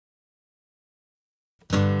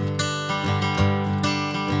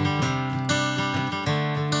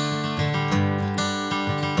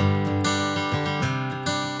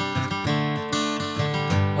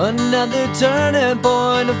Another turning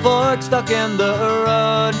point, a fork stuck in the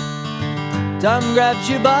road. Time grabs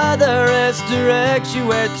you by the wrist, directs you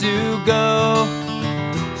where to go.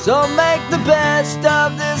 So make the best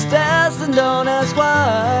of this test and don't ask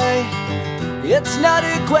why. It's not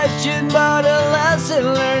a question but a lesson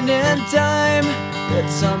learned in time.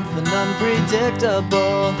 It's something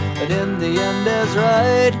unpredictable, but in the end is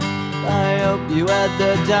right. I hope you had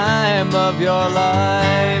the time of your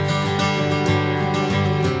life.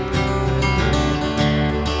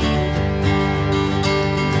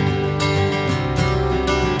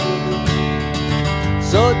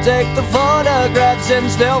 So take the photographs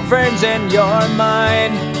and still frames in your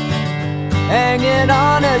mind, hanging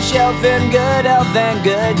on a shelf in good health and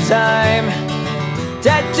good time.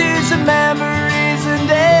 Tattoos of memories and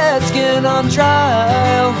dead skin on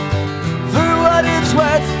trial. For what it's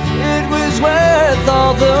worth, it was worth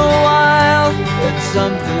all the while. It's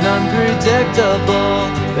something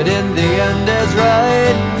unpredictable, but in the end is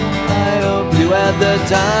right. I hope you had the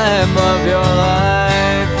time of your life.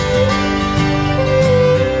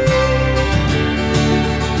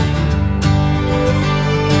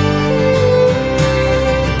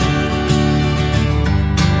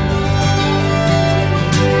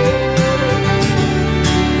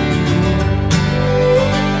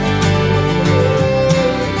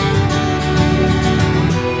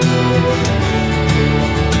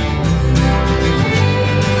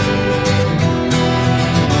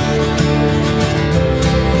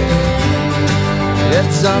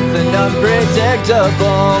 It's something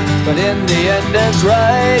unpredictable, but in the end it's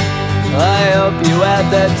right. I hope you had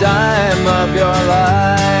the time of your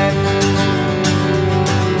life.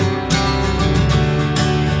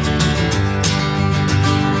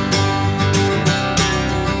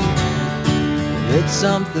 It's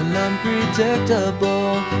something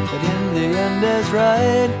unpredictable, but in the end is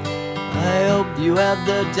right. I hope you had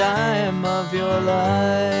the time of your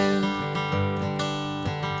life.